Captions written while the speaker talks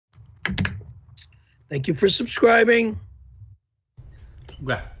Thank you for subscribing.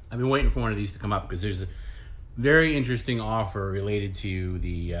 Right. I've been waiting for one of these to come up because there's a very interesting offer related to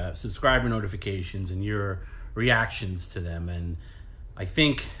the subscriber notifications and your reactions to them. And I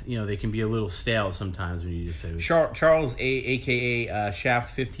think, they can be a little stale sometimes when you just say Charles, a.k.a.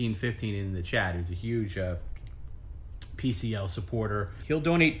 Shaft 1515 in the chat, who's a huge PCL supporter. He'll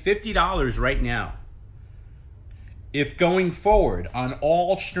donate $50 right now. If going forward on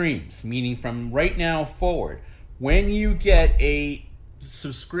all streams, meaning from right now forward, when you get a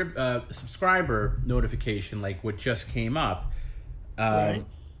subscriber notification like what just came up, Right.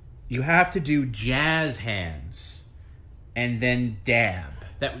 you have to do jazz hands and then dab.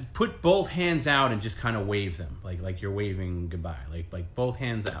 That put both hands out and just kind of wave them like you're waving goodbye, like both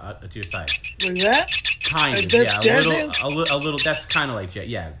hands out to your side. Like that? Kind of, That's yeah, jazz hands? a little. That's kind of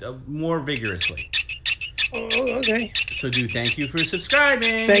like more vigorously. Oh, okay. So thank you for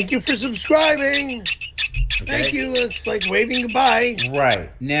subscribing. Thank you for subscribing. Okay? Thank you. It's like waving goodbye.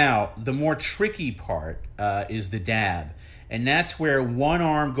 Right. Now, the more tricky part is the dab. And that's where one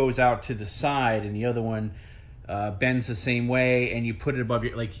arm goes out to the side and the other one bends the same way, and you put it above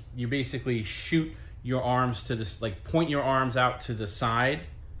your, you basically shoot your arms to this, point your arms out to the side,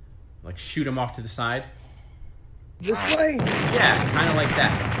 shoot them off to the side. This way? Yeah, kind of like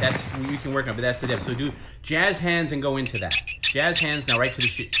that. That's what you can work on, but that's the dab. So do jazz hands and go into that. Jazz hands now right to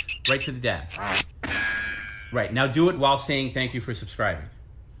the dab. Right, now do it while saying thank you for subscribing.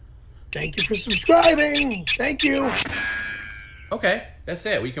 Thank you for subscribing. Thank you. Okay, that's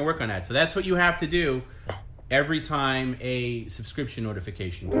it. We can work on that. So that's what you have to do every time a subscription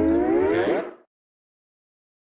notification comes in.